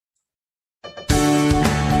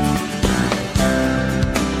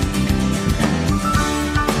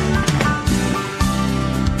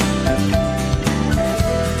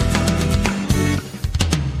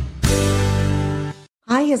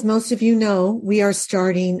as most of you know, we are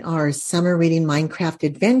starting our summer reading Minecraft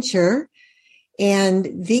adventure. And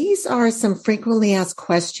these are some frequently asked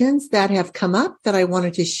questions that have come up that I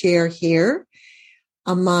wanted to share here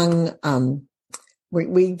among,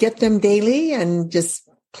 we get them daily, and just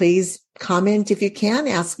please comment if you can,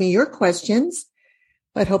 ask me your questions.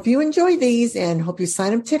 But hope you enjoy these and hope you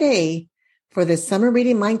sign up today for the summer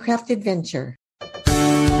reading Minecraft adventure.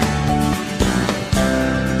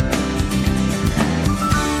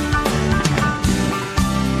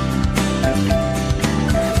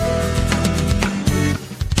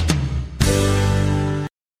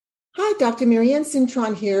 Dr. Marianne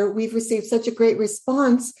Cintron here. We've received such a great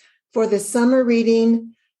response for the summer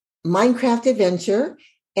reading Minecraft adventure,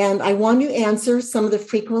 and I want to answer some of the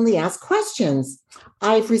frequently asked questions.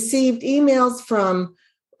 I've received emails from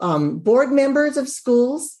board members of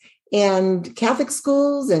schools and Catholic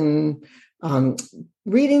schools and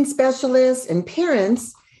reading specialists and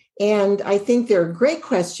parents, and I think they're great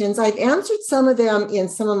questions. I've answered some of them in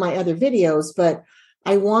some of my other videos, but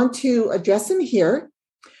I want to address them here.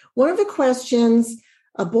 One of the questions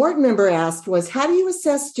a board member asked was, how do you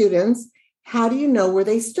assess students? How do you know where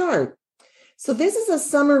they start? So this is a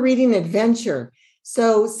summer reading adventure.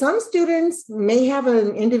 So some students may have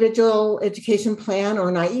an individual education plan or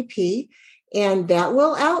an IEP, and that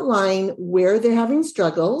will outline where they're having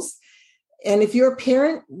struggles. And if you're a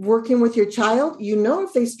parent working with your child, you know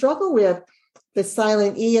if they struggle with the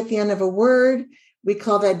silent E at the end of a word, we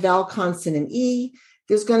call that vowel consonant E.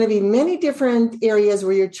 There's going to be many different areas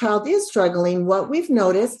where your child is struggling. What we've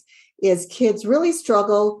noticed is kids really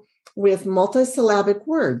struggle with multisyllabic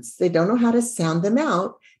words. They don't know how to sound them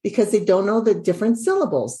out because they don't know the different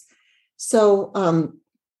syllables. So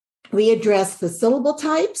we address the syllable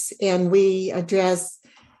types, and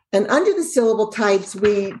under the syllable types,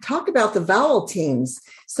 we talk about the vowel teams.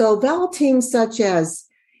 So vowel teams such as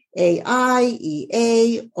A-I,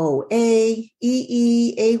 E-A, O-A,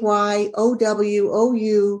 E-E, A-Y, O-W,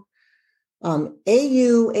 O-U,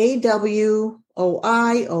 A-U, A-W,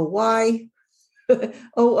 O-I, O-Y,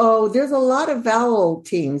 O-O. There's a lot of vowel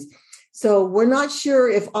teams. So we're not sure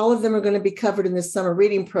if all of them are going to be covered in this summer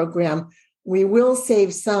reading program. We will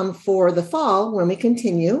save some for the fall when we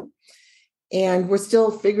continue. And we're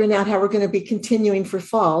still figuring out how we're going to be continuing for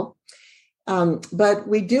fall. But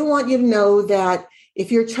we do want you to know that if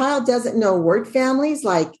your child doesn't know word families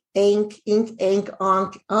like ank, ink, ank,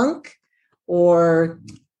 onk, unk, or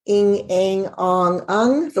ing, ang, ong,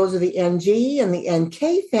 ung, those are the NG and the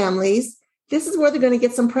NK families, this is where they're going to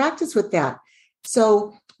get some practice with that.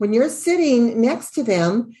 So when you're sitting next to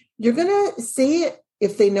them, you're going to see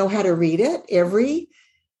if they know how to read it.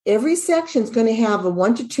 Every section is going to have a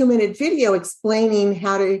 1 to 2 minute video explaining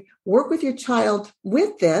how to work with your child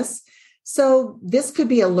with this. So this could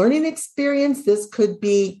be a learning experience. This could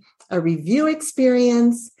be a review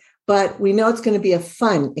experience, but we know it's going to be a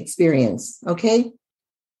fun experience. Okay.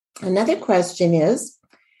 Another question is,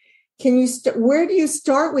 where do you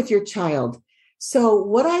start with your child? So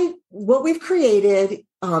what we've created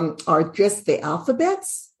are just the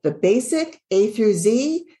alphabets, the basic A through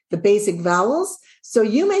Z, the basic vowels. So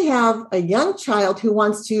you may have a young child who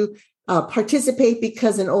wants to participate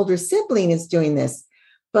because an older sibling is doing this.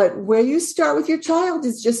 But where you start with your child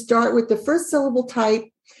is just start with the first syllable type,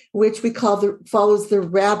 which we call follows the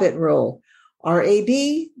rabbit rule,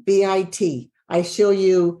 R-A-B-B-I-T. I show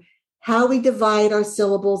you how we divide our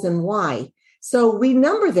syllables and why. So we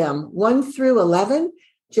number them 1 through 11.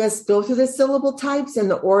 Just go through the syllable types in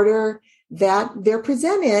the order that they're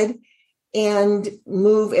presented and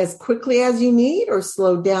move as quickly as you need or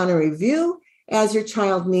slow down and review as your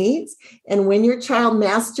child needs. And when your child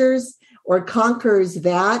masters or conquers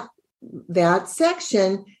that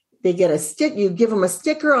section, they get you give them a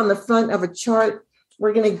sticker on the front of a chart.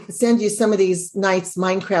 We're going to send you some of these nice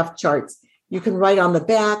Minecraft charts. You can write on the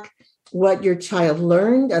back what your child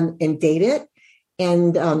learned and date it.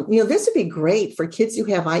 And, this would be great for kids who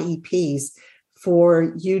have IEPs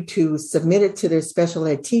for you to submit it to their special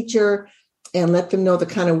ed teacher and let them know the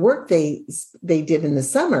kind of work they did in the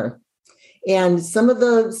summer. And some of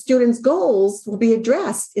the students' goals will be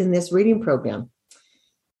addressed in this reading program.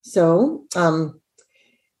 So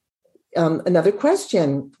another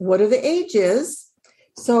question, what are the ages?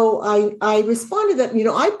 So I responded that,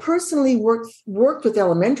 I personally worked with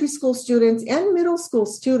elementary school students and middle school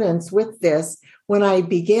students with this when I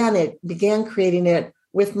began creating it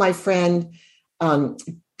with my friend,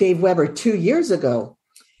 Dave Weber 2 years ago.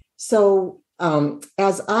 So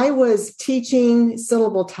as I was teaching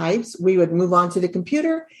syllable types, we would move on to the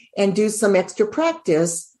computer and do some extra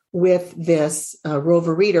practice with this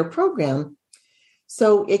Rover Reader program.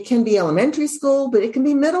 So it can be elementary school, but it can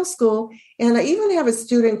be middle school. And I even have a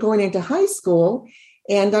student going into high school,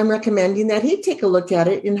 and I'm recommending that he take a look at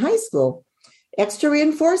it in high school. Extra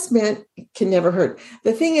reinforcement can never hurt.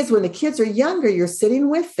 The thing is, when the kids are younger, you're sitting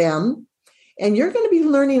with them and you're going to be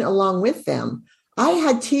learning along with them. I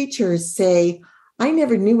had teachers say, I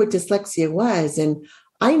never knew what dyslexia was, and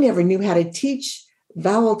I never knew how to teach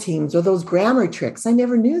vowel teams or those grammar tricks. I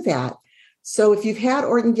never knew that. So if you've had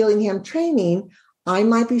Orton Gillingham training, I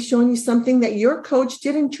might be showing you something that your coach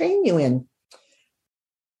didn't train you in.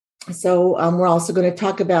 So we're also going to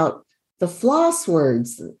talk about the floss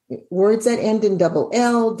words, words that end in double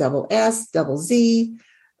L, double S, double Z,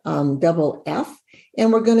 double F.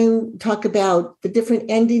 And we're going to talk about the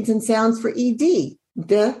different endings and sounds for ED, d,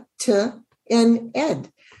 t, and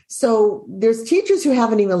ed. So there's teachers who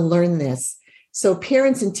haven't even learned this. So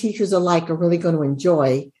parents and teachers alike are really going to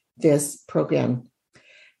enjoy this program.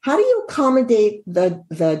 How do you accommodate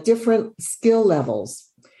the different skill levels?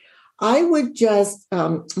 I would just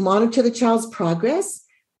monitor the child's progress,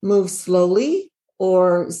 move slowly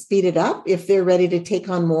or speed it up if they're ready to take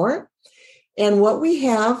on more. And what we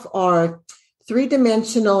have are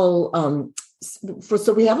three-dimensional,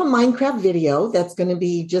 so we have a Minecraft video that's going to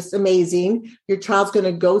be just amazing. Your child's going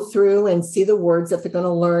to go through and see the words that they're going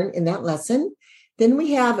to learn in that lesson. Then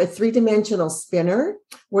we have a three-dimensional spinner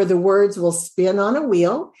where the words will spin on a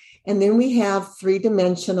wheel. And then we have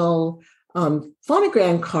three-dimensional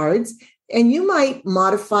phonogram cards. And you might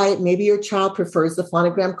modify it. Maybe your child prefers the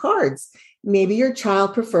phonogram cards. Maybe your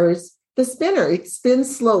child prefers the spinner. It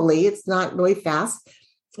spins slowly. It's not really fast.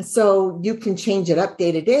 So you can change it up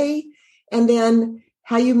day to day. And then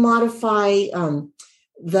how you modify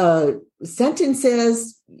the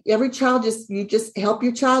sentences, every child, you just help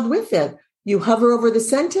your child with it. You hover over the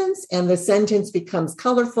sentence and the sentence becomes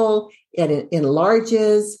colorful and it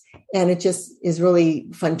enlarges, and it just is really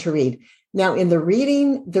fun to read. Now, in the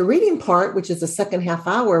reading part, which is the second half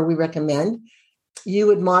hour, we recommend you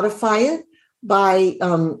would modify it by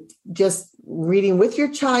just reading with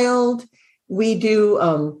your child. We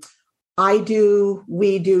do, I do,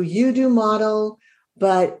 we do, you do model,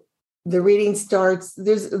 but the reading starts,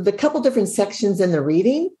 there's a couple different sections in the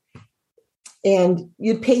reading, and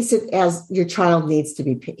you'd pace it as your child needs to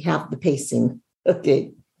have the pacing.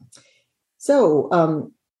 Okay.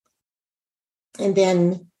 So, and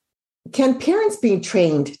then can parents be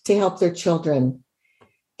trained to help their children?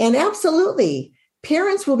 And absolutely,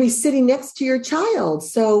 parents will be sitting next to your child.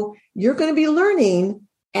 So you're going to be learning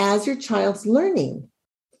as your child's learning.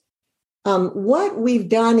 What we've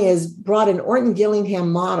done is brought an Orton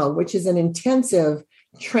Gillingham model, which is an intensive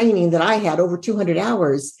training that I had over 200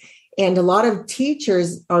 hours. And a lot of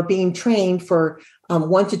teachers are being trained for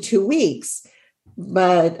 1 to 2 weeks.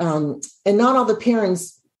 But, and not all the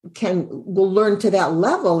parents will learn to that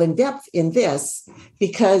level in depth in this,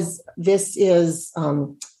 because this is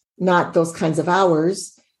not those kinds of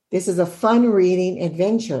hours. This is a fun reading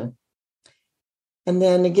adventure. And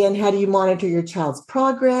then again, how do you monitor your child's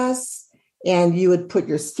progress? And you would put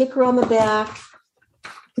your sticker on the back,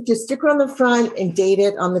 put your sticker on the front and date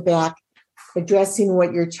it on the back, addressing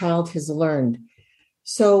what your child has learned.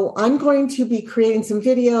 So I'm going to be creating some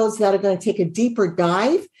videos that are going to take a deeper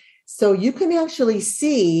dive so you can actually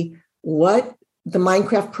see what the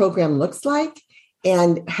Minecraft program looks like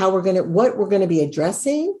and what we're going to be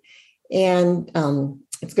addressing. And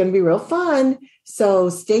it's going to be real fun. So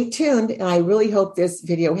stay tuned. And I really hope this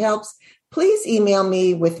video helps. Please email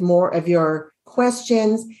me with more of your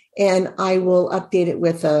questions, and I will update it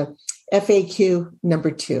with a FAQ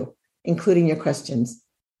number 2, including your questions.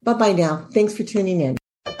 Bye-bye now. Thanks for tuning in.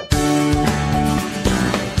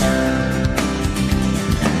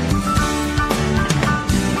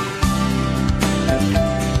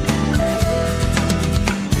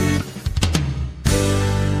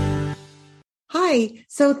 Hi.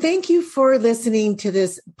 So thank you for listening to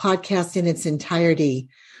this podcast in its entirety.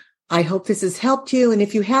 I hope this has helped you. And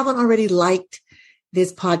if you haven't already liked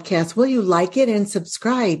this podcast, will you like it and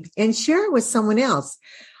subscribe and share it with someone else?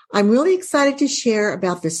 I'm really excited to share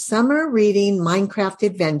about the summer reading Minecraft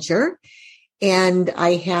adventure. And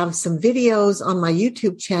I have some videos on my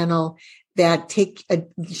YouTube channel that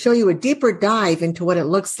show you a deeper dive into what it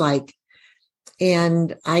looks like.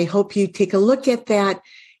 And I hope you take a look at that.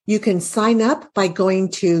 You can sign up by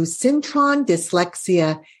going to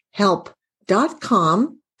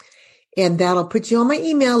CintronDyslexiaHelp.com. And that'll put you on my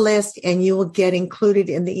email list and you will get included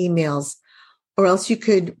in the emails. Or else you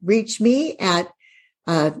could reach me at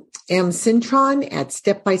mcintron at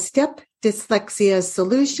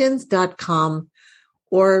stepbystepdyslexiasolutions.com,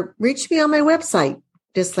 or reach me on my website,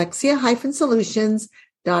 dyslexia-solutions.com.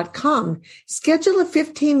 Schedule a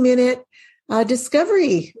 15-minute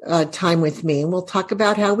discovery time with me, and we'll talk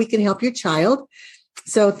about how we can help your child.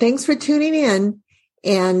 So thanks for tuning in,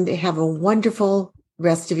 and have a wonderful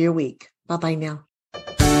rest of your week. Bye-bye now.